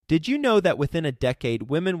Did you know that within a decade,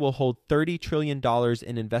 women will hold $30 trillion in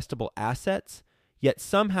investable assets? Yet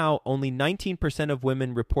somehow only 19% of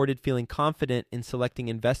women reported feeling confident in selecting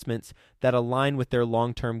investments that align with their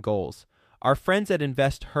long-term goals. Our friends at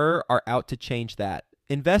InvestHer are out to change that.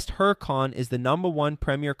 InvestHerCon is the #1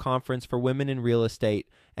 premier conference for women in real estate,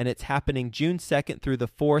 and it's happening June 2nd through the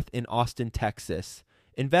 4th in Austin, Texas.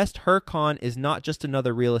 InvestHerCon is not just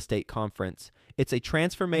another real estate conference. It's a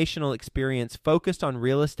transformational experience focused on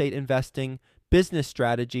real estate investing, business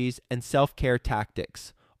strategies, and self-care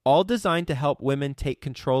tactics, all designed to help women take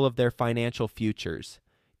control of their financial futures.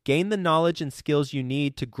 Gain the knowledge and skills you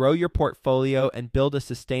need to grow your portfolio and build a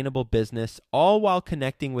sustainable business, all while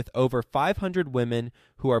connecting with over 500 women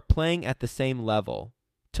who are playing at the same level.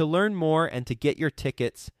 To learn more and to get your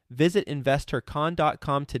tickets, visit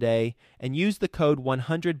InvestHerCon.com today and use the code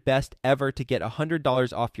 100BESTEVER to get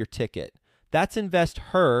 $100 off your ticket. That's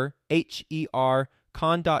InvestHer, H-E-R,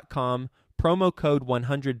 con.com, promo code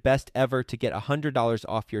 100BESTEVER to get $100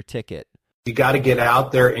 off your ticket. You got to get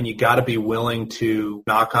out there and you got to be willing to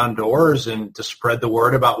knock on doors and to spread the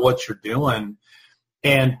word about what you're doing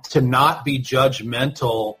and to not be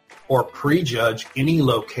judgmental or prejudge any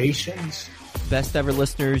locations. Best ever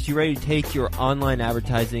listeners, you ready to take your online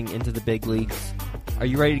advertising into the big leagues? Are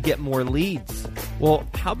you ready to get more leads? Well,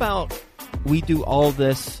 how about we do all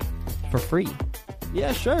this for free?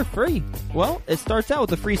 Yeah, sure, free. Well, it starts out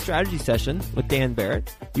with a free strategy session with Dan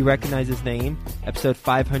Barrett. You recognize his name, episode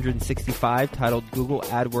 565, titled Google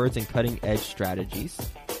AdWords and Cutting Edge Strategies.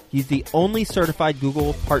 He's the only certified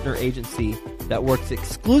Google partner agency that works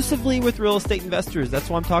exclusively with real estate investors. That's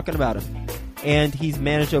why I'm talking about him. And he's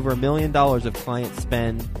managed over $1 million of client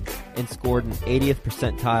spend and scored an 80th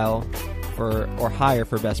percentile or higher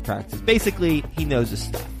for best practice. Basically, he knows his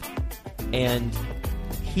stuff. And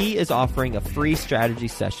he is offering a free strategy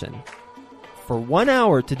session for 1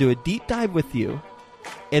 hour to do a deep dive with you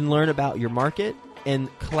and learn about your market and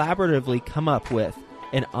collaboratively come up with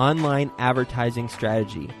an online advertising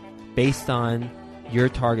strategy based on your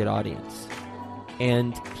target audience.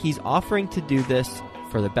 And he's offering to do this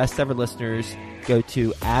for the best ever listeners. Go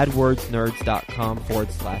to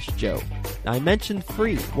adwordsnerds.com/Joe. Now, I mentioned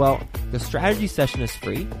free. Well, the strategy session is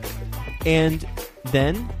free. And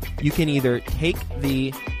then you can either take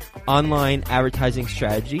the online advertising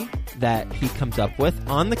strategy that he comes up with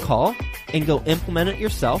on the call and go implement it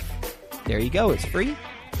yourself. There you go. It's free.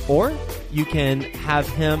 Or you can have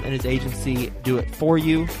him and his agency do it for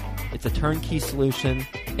you. It's a turnkey solution.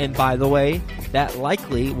 And by the way, that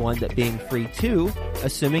likely winds up being free too,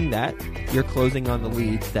 assuming that you're closing on the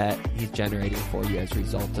leads that he's generating for you as a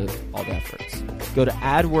result of all the efforts. Go to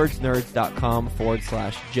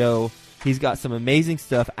adwordsnerds.com/Joe. He's got some amazing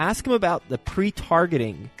stuff. Ask him about the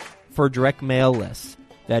pre-targeting for direct mail lists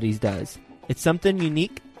that he does. It's something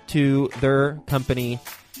unique to their company,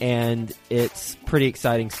 and it's pretty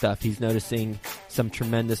exciting stuff. He's noticing some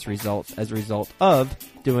tremendous results as a result of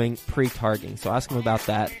doing pre-targeting. So ask him about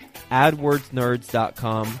that.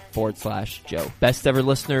 AdWordsNerds.com/Joe. Best ever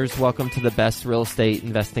listeners, welcome to the best real estate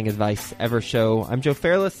investing advice ever show. I'm Joe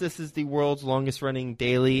Fairless. This is the world's longest running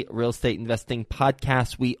daily real estate investing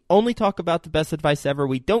podcast. We only talk about the best advice ever.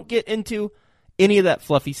 We don't get into any of that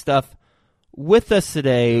fluffy stuff. With us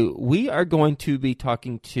today, we are going to be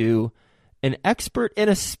talking to an expert in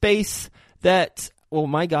a space that, well,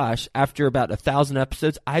 my gosh, after about 1,000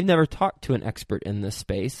 episodes, I've never talked to an expert in this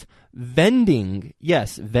space. Vending.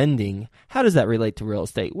 Yes, vending. How does that relate to real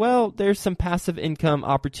estate? Well, there's some passive income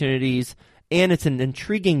opportunities, and it's an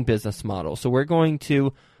intriguing business model. So we're going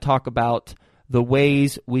to talk about the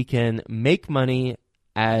ways we can make money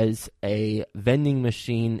as a vending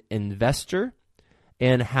machine investor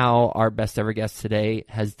and how our best ever guest today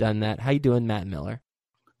has done that. How you doing, Matt Miller?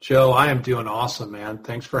 Joe, I am doing awesome, man.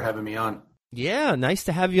 Thanks for having me on. Yeah, nice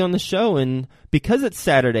to have you on the show. And because it's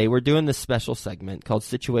Saturday, we're doing this special segment called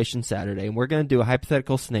Situation Saturday. And we're going to do a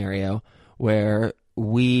hypothetical scenario where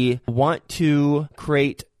we want to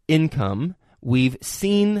create income. We've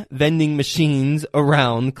seen vending machines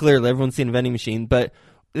around. Clearly, everyone's seen a vending machine, but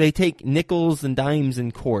they take nickels and dimes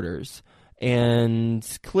and quarters. And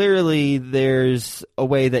clearly, there's a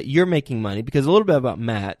way that you're making money, because a little bit about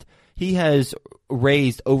Matt. He has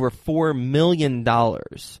raised over $4 million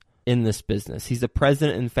in this business. He's the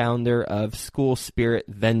president and founder of School Spirit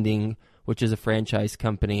Vending, which is a franchise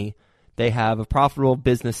company. They have a profitable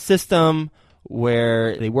business system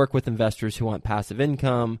where they work with investors who want passive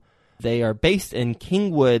income. They are based in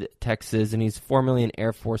Kingwood, Texas, and he's formerly an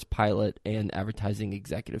Air Force pilot and advertising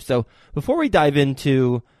executive. So before we dive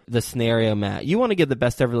into the scenario, Matt, you want to give the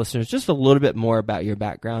best ever listeners just a little bit more about your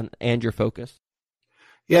background and your focus?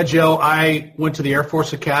 Yeah, Joe, I went to the Air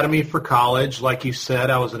Force Academy for college. Like you said,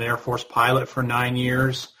 I was an Air Force pilot for 9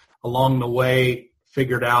 years. Along the way,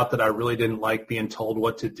 figured out that I really didn't like being told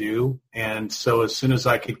what to do. And so as soon as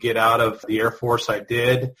I could get out of the Air Force, I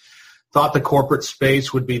did. Thought the corporate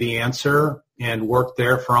space would be the answer and worked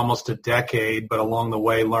there for almost a decade, but along the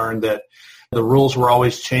way learned that the rules were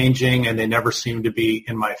always changing and they never seemed to be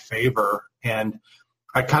in my favor. And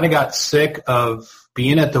I kind of got sick of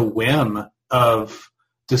being at the whim of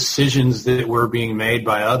decisions that were being made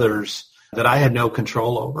by others that I had no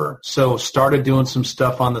control over. So started doing some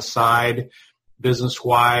stuff on the side,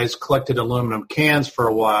 business-wise, collected aluminum cans for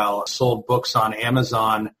a while, sold books on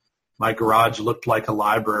Amazon. My garage looked like a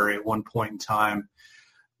library at one point in time.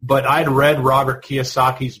 But I'd read Robert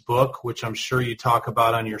Kiyosaki's book, which I'm sure you talk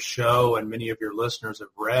about on your show and many of your listeners have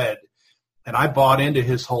read. And I bought into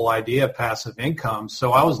his whole idea of passive income.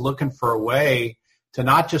 So I was looking for a way to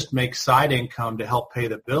not just make side income to help pay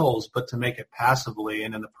the bills, but to make it passively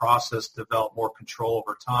and in the process develop more control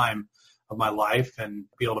over time of my life and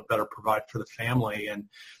be able to better provide for the family. And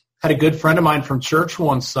had a good friend of mine from church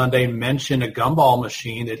one Sunday mention a gumball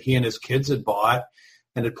machine that he and his kids had bought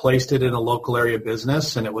and had placed it in a local area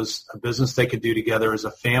business. And it was a business they could do together as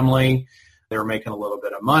a family. They were making a little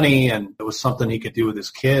bit of money and it was something he could do with his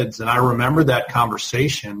kids. And I remember that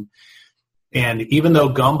conversation. And even though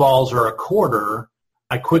gumballs are a quarter,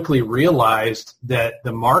 I quickly realized that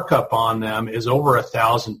the markup on them is over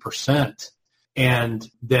 1,000%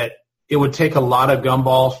 and that it would take a lot of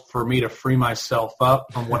gumballs for me to free myself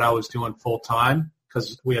up from what I was doing full time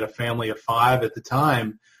because we had a family of 5 at the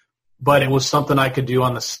time. But it was something I could do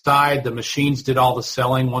on the side. The machines did all the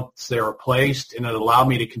selling once they were placed, and it allowed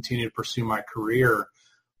me to continue to pursue my career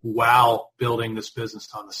while building this business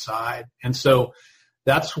on the side. And so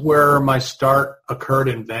that's where my start occurred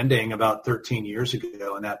in vending about 13 years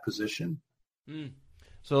ago in that position.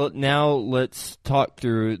 So now let's talk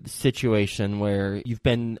through the situation where you've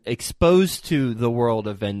been exposed to the world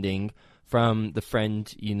of vending from the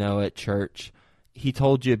friend you know at church. He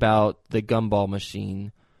told you about the gumball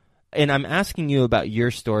machine. And I'm asking you about your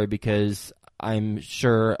story because I'm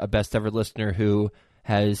sure a best ever listener who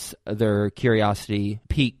has their curiosity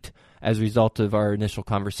piqued as a result of our initial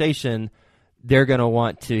conversation, they're going to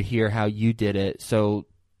want to hear how you did it. So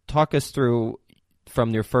talk us through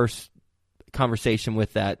from your first conversation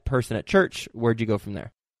with that person at church. Where'd you go from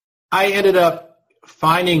there? I ended up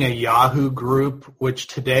finding a Yahoo group, which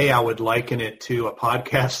today I would liken it to a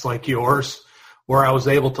podcast like yours, where I was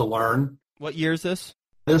able to learn. What year is this?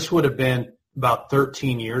 This would have been about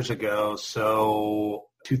 13 years ago, so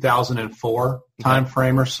 2004 time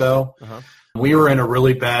frame or so. Uh-huh. We were in a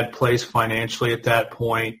really bad place financially at that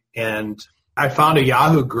point, and I found a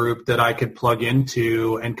Yahoo group that I could plug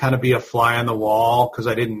into and kind of be a fly on the wall because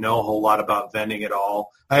I didn't know a whole lot about vending at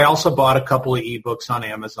all. I also bought a couple of ebooks on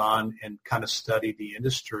Amazon and kind of studied the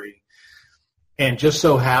industry. And just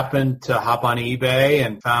so happened to hop on eBay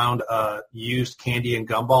and found a used candy and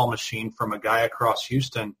gumball machine from a guy across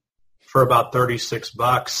Houston for about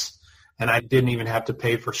 $36. And I didn't even have to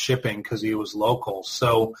pay for shipping because he was local.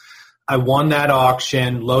 So I won that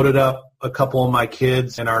auction, loaded up a couple of my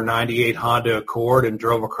kids in our 98 Honda Accord and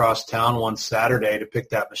drove across town one Saturday to pick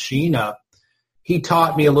that machine up. He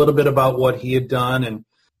taught me a little bit about what he had done and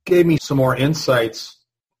gave me some more insights.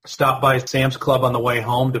 Stopped by Sam's Club on the way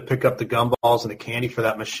home to pick up the gumballs and the candy for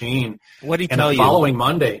that machine. What did he tell you? And the following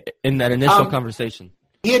Monday. In that initial conversation?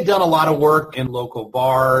 He had done a lot of work in local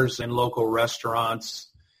bars and local restaurants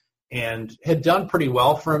and had done pretty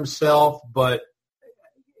well for himself, but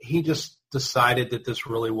he just decided that this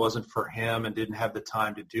really wasn't for him and didn't have the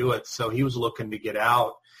time to do it. So he was looking to get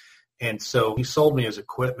out. And so he sold me his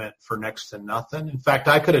equipment for next to nothing. In fact,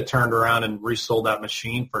 I could have turned around and resold that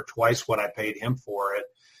machine for twice what I paid him for it.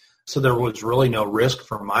 So there was really no risk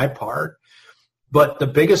for my part. But the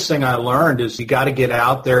biggest thing I learned is you got to get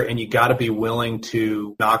out there and you got to be willing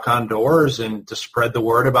to knock on doors and to spread the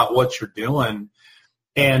word about what you're doing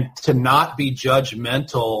and to not be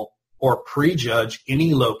judgmental or prejudge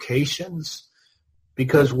any locations.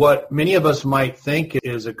 Because what many of us might think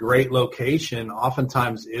is a great location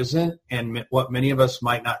oftentimes isn't, and what many of us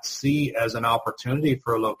might not see as an opportunity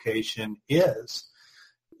for a location is.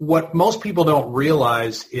 What most people don't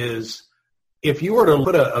realize is if you were to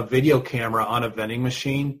put a video camera on a vending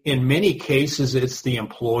machine, in many cases it's the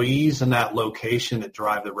employees in that location that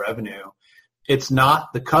drive the revenue. It's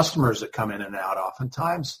not the customers that come in and out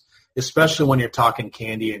oftentimes, especially when you're talking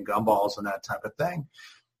candy and gumballs and that type of thing.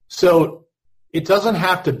 So it doesn't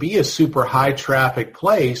have to be a super high traffic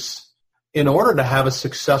place in order to have a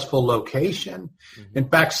successful location. In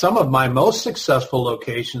fact, some of my most successful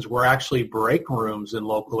locations were actually break rooms in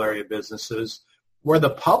local area businesses where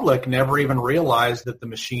the public never even realized that the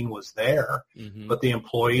machine was there. But the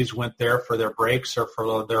employees went there for their breaks or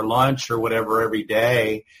for their lunch or whatever every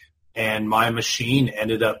day, and my machine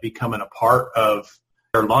ended up becoming a part of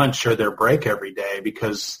their lunch or their break every day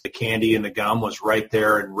because the candy and the gum was right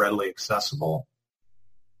there and readily accessible.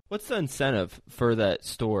 What's the incentive for that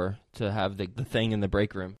store to have the thing in the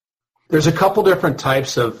break room? There's a couple different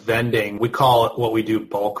types of vending. We call it what we do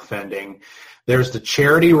bulk vending. There's the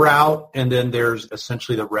charity route, and then there's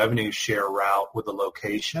essentially the revenue share route with the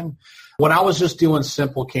location. When I was just doing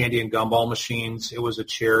simple candy and gumball machines, it was a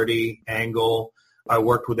charity angle. I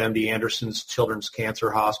worked with MD Anderson's Children's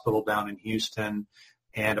Cancer Hospital down in Houston,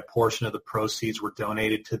 and a portion of the proceeds were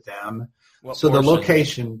donated to them. The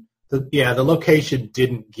location, the location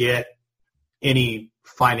didn't get any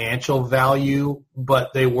financial value,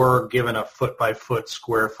 but they were given a foot-by-foot,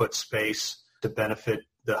 square-foot space to benefit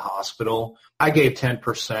the hospital. I gave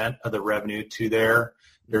 10% of the revenue to there.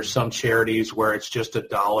 There's some charities where it's just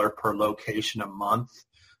 $1 per location a month.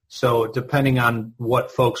 So depending on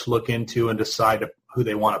what folks look into and decide who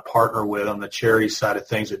they want to partner with on the charity side of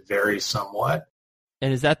things, it varies somewhat.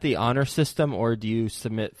 And is that the honor system, or do you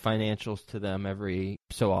submit financials to them every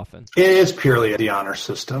so often? It is purely the honor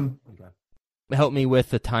system. Okay. Help me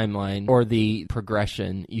with the timeline or the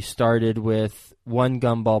progression. You started with one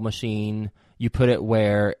gumball machine, you put it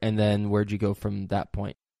where, and then where'd you go from that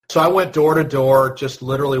point? So I went door to door, just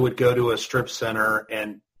literally would go to a strip center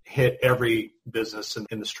and hit every business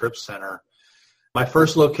in the strip center. My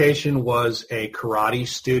first location was a karate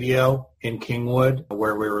studio in Kingwood,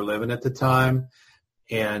 where we were living at the time,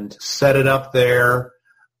 and set it up there.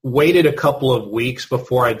 Waited a couple of weeks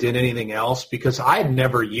before I did anything else because I had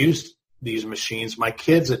never used these machines. My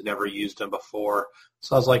kids had never used them before.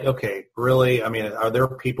 So I was like, okay, really? I mean, are there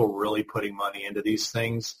people really putting money into these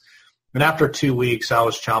things? And after 2 weeks, I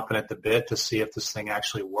was chomping at the bit to see if this thing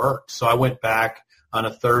actually worked. So I went back on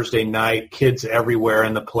a Thursday night, kids everywhere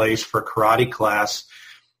in the place for karate class,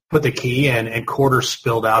 put the key in, and quarters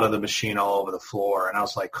spilled out of the machine all over the floor. And I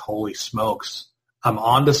was like, holy smokes, I'm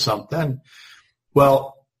onto something.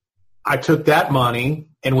 Well, I took that money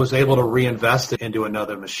and was able to reinvest it into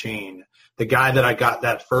another machine. The guy that I got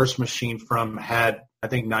that first machine from had, I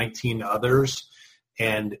think, 19 others.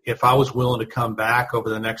 And if I was willing to come back over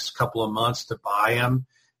the next couple of months to buy them,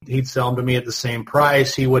 he'd sell them to me at the same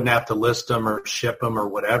price. He wouldn't have to list them or ship them or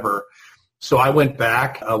whatever. So I went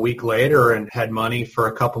back a week later and had money for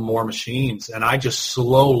a couple more machines. And I just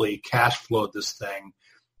slowly cash flowed this thing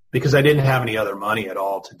because I didn't have any other money at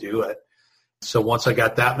all to do it. So once I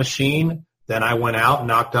got that machine, then I went out and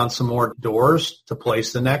knocked on some more doors to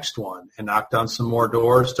place the next one, and knocked on some more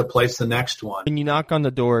doors to place the next one. When you knock on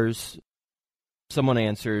the doors, someone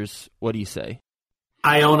answers, what do you say?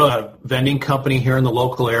 I own a vending company here in the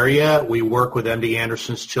local area. We work with MD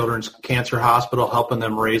Anderson's Children's Cancer Hospital, helping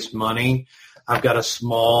them raise money. I've got a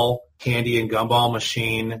small candy and gumball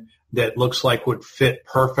machine that looks like would fit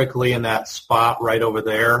perfectly in that spot right over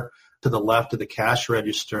there to the left of the cash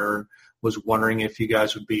register. Was wondering if you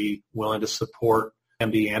guys would be willing to support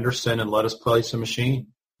MD Anderson and let us place a machine.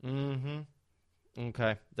 Mm-hmm.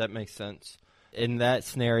 Okay, that makes sense. In that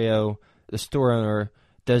scenario, the store owner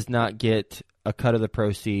does not get a cut of the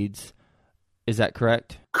proceeds. Is that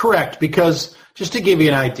correct? Correct, because just to give you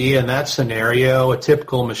an idea, in that scenario, a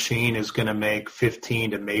typical machine is going to make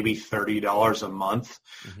 $15 to maybe $30 a month.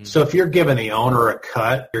 Mm-hmm. So if you're giving the owner a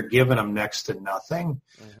cut, you're giving them next to nothing.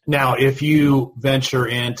 Mm-hmm. Now, if you venture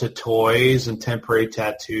into toys and temporary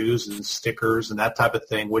tattoos and stickers and that type of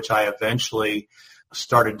thing, which I eventually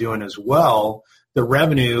started doing as well, the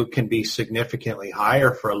revenue can be significantly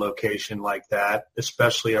higher for a location like that,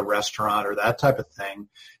 especially a restaurant or that type of thing,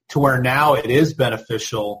 to where now it is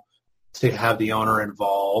beneficial to have the owner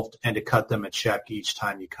involved and to cut them a check each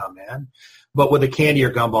time you come in. But with a candy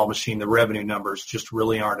or gumball machine, the revenue numbers just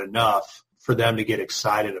really aren't enough for them to get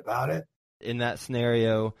excited about it. In that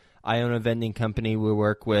scenario, I own a vending company. We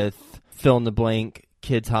work with fill in the blank,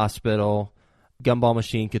 kids hospital, gumball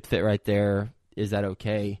machine could fit right there. Is that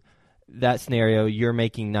okay? That scenario, you're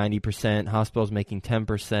making 90%, hospital's making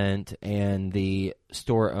 10%, and the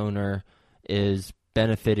store owner is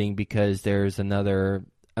benefiting because there's another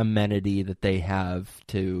amenity that they have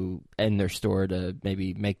to in their store to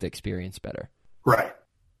maybe make the experience better. Right.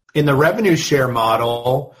 In the revenue share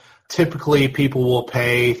model, typically people will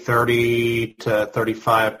pay 30 to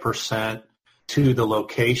 35% to the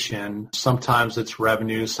location. Sometimes it's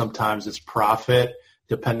revenue, sometimes it's profit,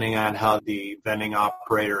 depending on how the vending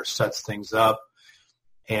operator sets things up.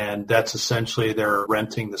 And that's essentially they're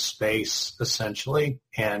renting the space, essentially,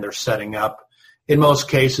 and they're setting up, in most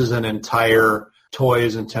cases, an entire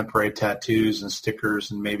toys and temporary tattoos and stickers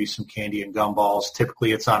and maybe some candy and gumballs.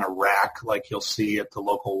 Typically, it's on a rack like you'll see at the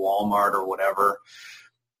local Walmart or whatever.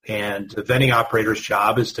 And the vending operator's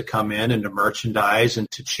job is to come in and to merchandise and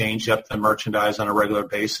to change up the merchandise on a regular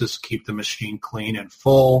basis, keep the machine clean and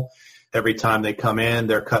full. Every time they come in,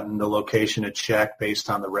 they're cutting the location a check based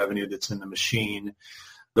on the revenue that's in the machine.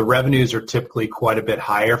 The revenues are typically quite a bit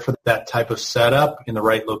higher for that type of setup in the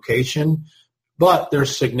right location, but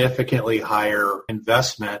there's significantly higher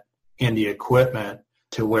investment in the equipment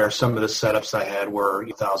to where some of the setups I had were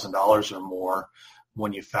 $1,000 or more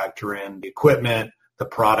when you factor in the equipment, the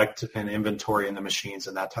product and inventory in the machines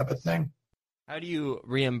and that type of thing. How do you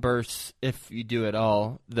reimburse, if you do at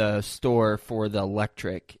all, the store for the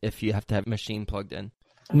electric if you have to have a machine plugged in?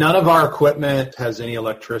 None of our equipment has any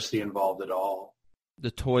electricity involved at all. The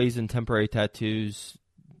toys and temporary tattoos,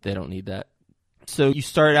 they don't need that. So you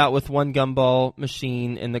started out with one gumball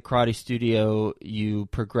machine in the karate studio. You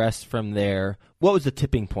progressed from there. What was the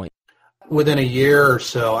tipping point? Within a year or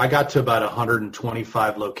so, I got to about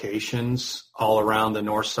 125 locations all around the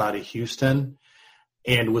north side of Houston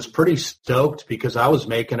and was pretty stoked because I was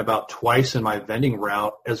making about twice in my vending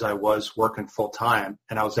route as I was working full time,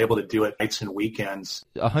 and I was able to do it nights and weekends.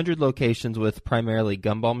 100 locations with primarily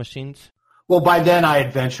gumball machines? Well, by then I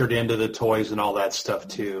had ventured into the toys and all that stuff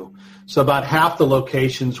too. So about half the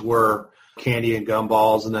locations were candy and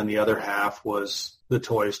gumballs, and then the other half was the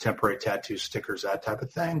toys, temporary tattoo stickers, that type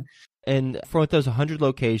of thing. And for those 100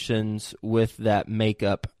 locations with that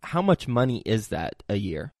makeup, how much money is that a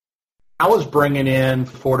year? I was bringing in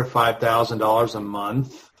 $4,000 to $5,000 a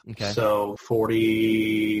month. Okay. So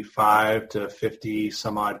 45 to 50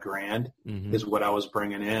 some odd grand is what I was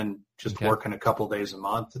bringing in, just working a couple days a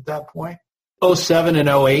month at that point. 07 and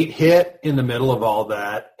 08 hit in the middle of all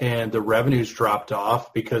that, and the revenues dropped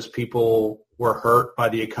off because people were hurt by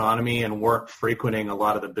the economy and weren't frequenting a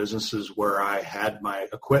lot of the businesses where I had my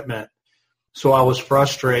equipment. So I was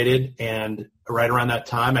frustrated, and right around that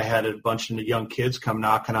time, I had a bunch of young kids come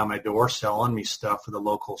knocking on my door selling me stuff for the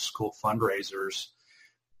local school fundraisers.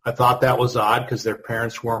 I thought that was odd because their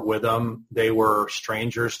parents weren't with them. They were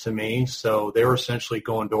strangers to me, so they were essentially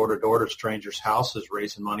going door to door to strangers' houses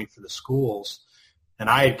raising money for the schools. And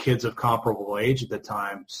I had kids of comparable age at the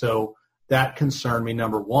time, so that concerned me,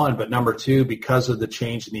 number one. But number two, because of the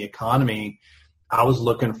change in the economy, I was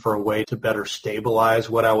looking for a way to better stabilize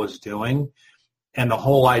what I was doing. And the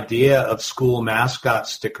whole idea of school mascot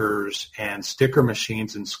stickers and sticker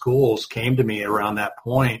machines in schools came to me around that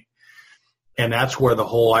point. And that's where the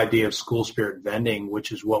whole idea of School Spirit Vending,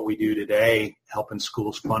 which is what we do today, helping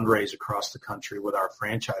schools fundraise across the country with our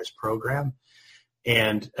franchise program.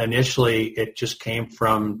 And initially, it just came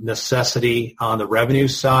from necessity on the revenue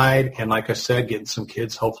side. And like I said, getting some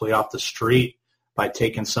kids hopefully off the street by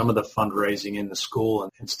taking some of the fundraising in the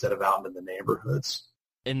school instead of out in the neighborhoods.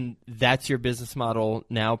 And that's your business model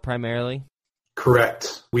now primarily?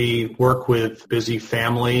 Correct. We work with busy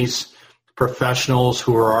families, professionals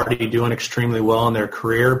who are already doing extremely well in their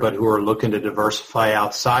career, but who are looking to diversify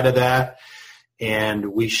outside of that.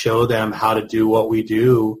 And we show them how to do what we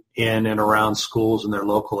do in and around schools in their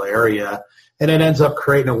local area. And it ends up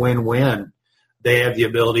creating a win-win. They have the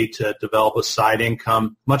ability to develop a side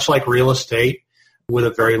income, much like real estate, with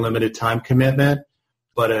a very limited time commitment,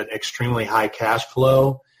 but an extremely high cash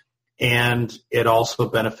flow. And it also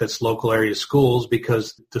benefits local area schools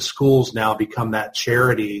because the schools now become that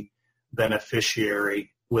charity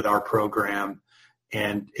beneficiary with our program,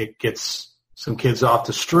 and it gets some kids off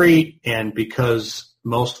the street. And because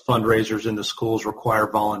most fundraisers in the schools require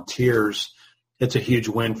volunteers, it's a huge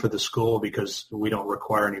win for the school because we don't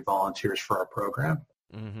require any volunteers for our program.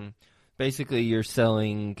 Mm-hmm. Basically, you're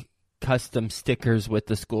selling custom stickers with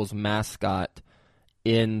the school's mascot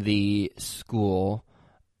in the school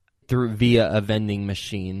via a vending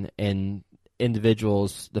machine, and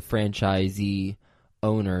individuals, the franchisee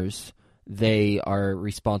owners, they are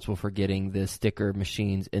responsible for getting the sticker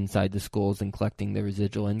machines inside the schools and collecting the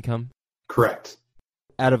residual income? Correct.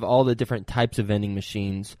 Out of all the different types of vending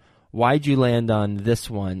machines, why'd you land on this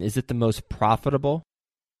one? Is it the most profitable?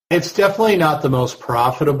 It's definitely not the most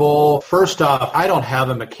profitable. First off, I don't have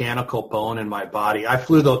a mechanical bone in my body. I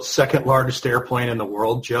flew the second largest airplane in the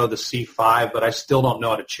world, Joe, the C-5, but I still don't know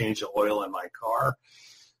how to change the oil in my car.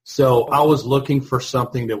 So I was looking for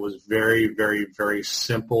something that was very, very, very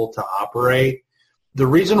simple to operate. The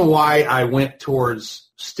reason why I went towards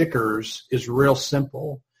stickers is real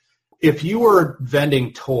simple. If you were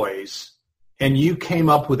vending toys and you came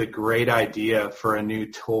up with a great idea for a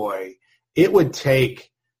new toy, it would take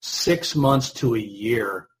 6 months to a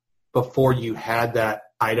year before you had that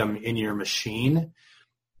item in your machine,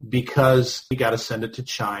 because you got to send it to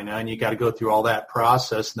China and you got to go through all that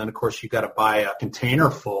process. And then, of course, you got to buy a container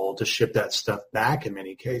full to ship that stuff back in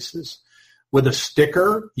many cases. With a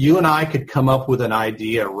sticker, you and I could come up with an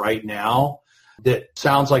idea right now that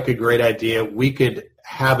sounds like a great idea. We could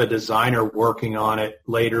have a designer working on it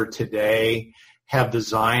later today, have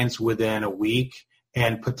designs within a week,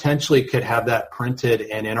 and potentially could have that printed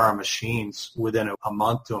and in our machines within a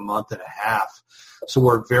month to a month and a half. So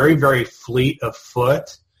we're very, very fleet of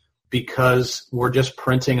foot because we're just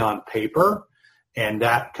printing on paper, and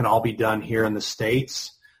that can all be done here in the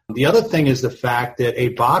States. The other thing is the fact that a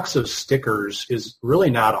box of stickers is really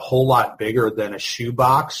not a whole lot bigger than a shoe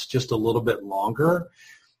box, just a little bit longer.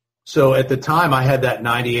 So at the time I had that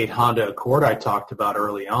 98 Honda Accord I talked about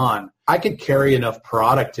early on, I could carry enough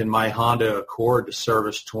product in my Honda Accord to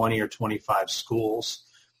service 20 or 25 schools.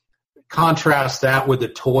 Contrast that with the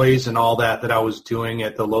toys and all that I was doing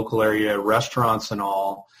at the local area restaurants and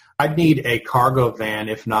all. I'd need a cargo van,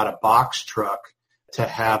 if not a box truck, to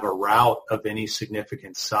have a route of any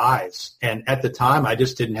significant size. And at the time, I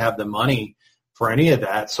just didn't have the money for any of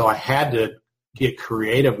that, so I had to get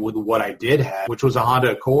creative with what I did have, which was a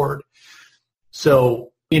Honda Accord.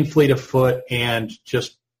 So in fleet of foot and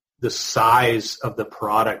just the size of the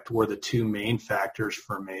product were the two main factors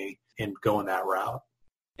for me in going that route.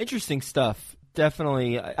 Interesting stuff.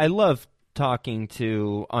 Definitely. I love talking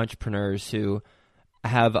to entrepreneurs who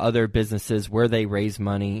have other businesses where they raise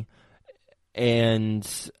money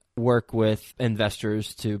and work with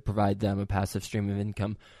investors to provide them a passive stream of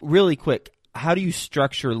income. Really quick, how do you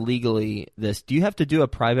structure legally this? Do you have to do a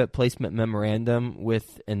private placement memorandum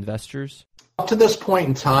with investors? Up to this point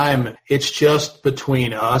in time, it's just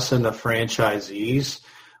between us and the franchisees.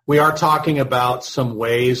 We are talking about some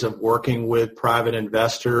ways of working with private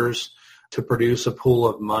investors to produce a pool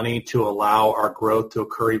of money to allow our growth to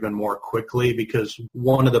occur even more quickly, because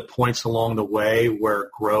one of the points along the way where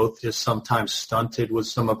growth is sometimes stunted with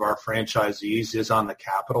some of our franchisees is on the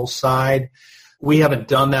capital side. We haven't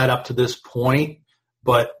done that up to this point,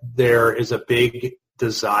 but there is a big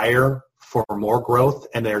desire for more growth,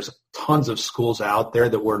 and there's tons of schools out there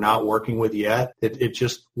that we're not working with yet. It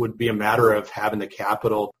just would be a matter of having the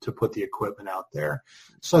capital to put the equipment out there.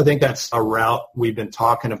 So I think that's a route we've been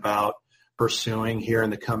talking about pursuing here in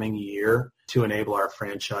the coming year to enable our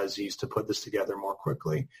franchisees to put this together more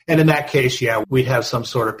quickly. And in that case, yeah, we'd have some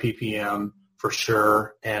sort of PPM for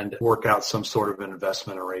sure and work out some sort of an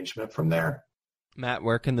investment arrangement from there. Matt,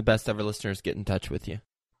 where can the Best Ever listeners get in touch with you?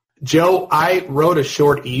 Joe, I wrote a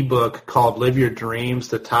short ebook called Live Your Dreams,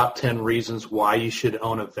 the top 10 reasons why you should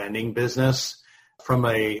own a vending business. From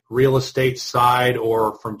a real estate side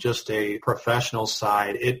or from just a professional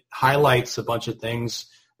side, it highlights a bunch of things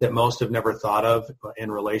that most have never thought of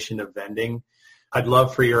in relation to vending. I'd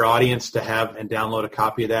love for your audience to have and download a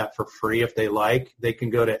copy of that for free if they like. They can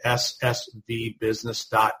go to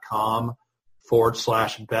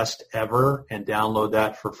ssvbusiness.com/best ever and download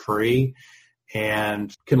that for free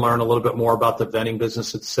and can learn a little bit more about the vending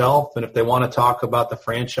business itself. And if they want to talk about the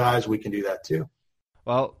franchise, we can do that too.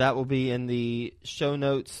 Well, that will be in the show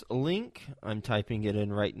notes link. I'm typing it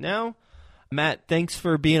in right now. Matt, thanks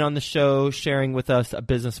for being on the show, sharing with us a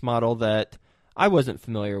business model that I wasn't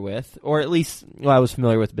familiar with, or at least I was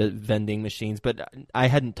familiar with vending machines, but I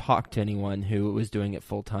hadn't talked to anyone who was doing it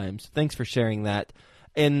full time. So thanks for sharing that.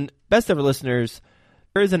 And Best Ever listeners,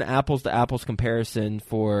 there is an apples-to-apples comparison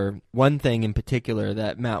for one thing in particular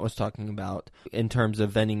that Matt was talking about in terms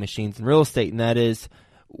of vending machines and real estate, and that is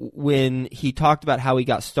when he talked about how he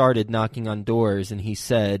got started knocking on doors, and he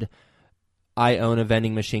said, I own a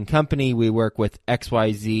vending machine company. We work with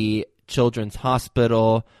XYZ Children's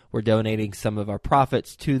Hospital. We're donating some of our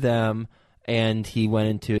profits to them. And he went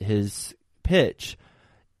into his pitch.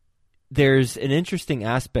 There's an interesting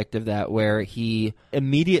aspect of that where he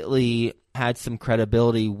immediately had some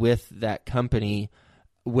credibility with that company,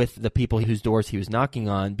 with the people whose doors he was knocking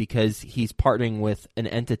on, because he's partnering with an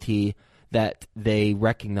entity that they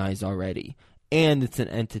recognize already. And it's an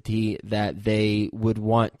entity that they would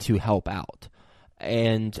want to help out.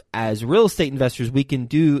 And as real estate investors, we can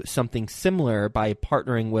do something similar by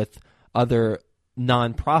partnering with other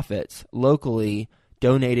nonprofits locally,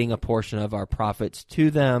 donating a portion of our profits to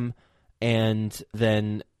them, and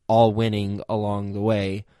then all winning along the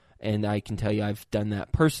way. And I can tell you I've done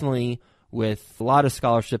that personally with a lot of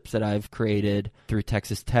scholarships that I've created through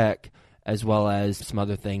Texas Tech, as well as some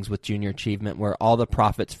other things with Junior Achievement, where all the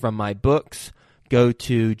profits from my books go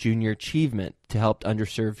to Junior Achievement to help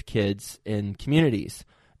underserved kids in communities.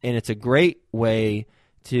 And it's a great way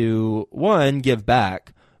to, one, give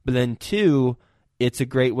back, But then two, it's a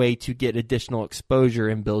great way to get additional exposure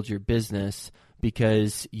and build your business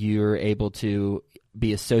because you're able to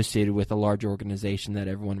be associated with a large organization that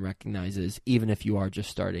everyone recognizes, even if you are just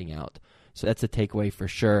starting out. So that's a takeaway for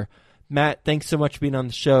sure. Matt, thanks so much for being on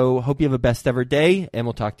the show. Hope you have a best ever day, and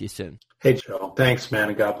we'll talk to you soon. Hey, Joe. Thanks, man,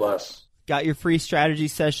 and God bless. Got your free strategy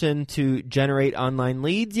session to generate online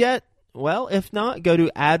leads yet? Well, if not, go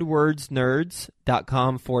to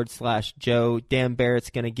adwordsnerds.com/Joe. Dan Barrett's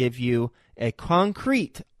going to give you a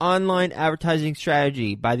concrete online advertising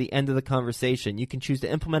strategy by the end of the conversation. You can choose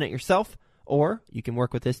to implement it yourself, or you can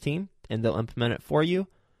work with this team and they'll implement it for you.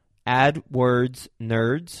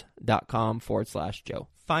 adwordsnerds.com/Joe.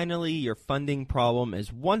 Finally, your funding problem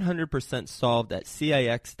is 100% solved at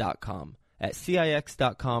CIX.com. At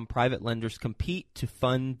CIX.com, private lenders compete to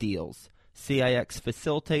fund deals. CIX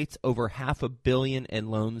facilitates over $500 million in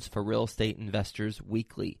loans for real estate investors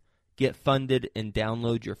weekly. Get funded and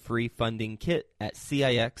download your free funding kit at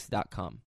CIX.com.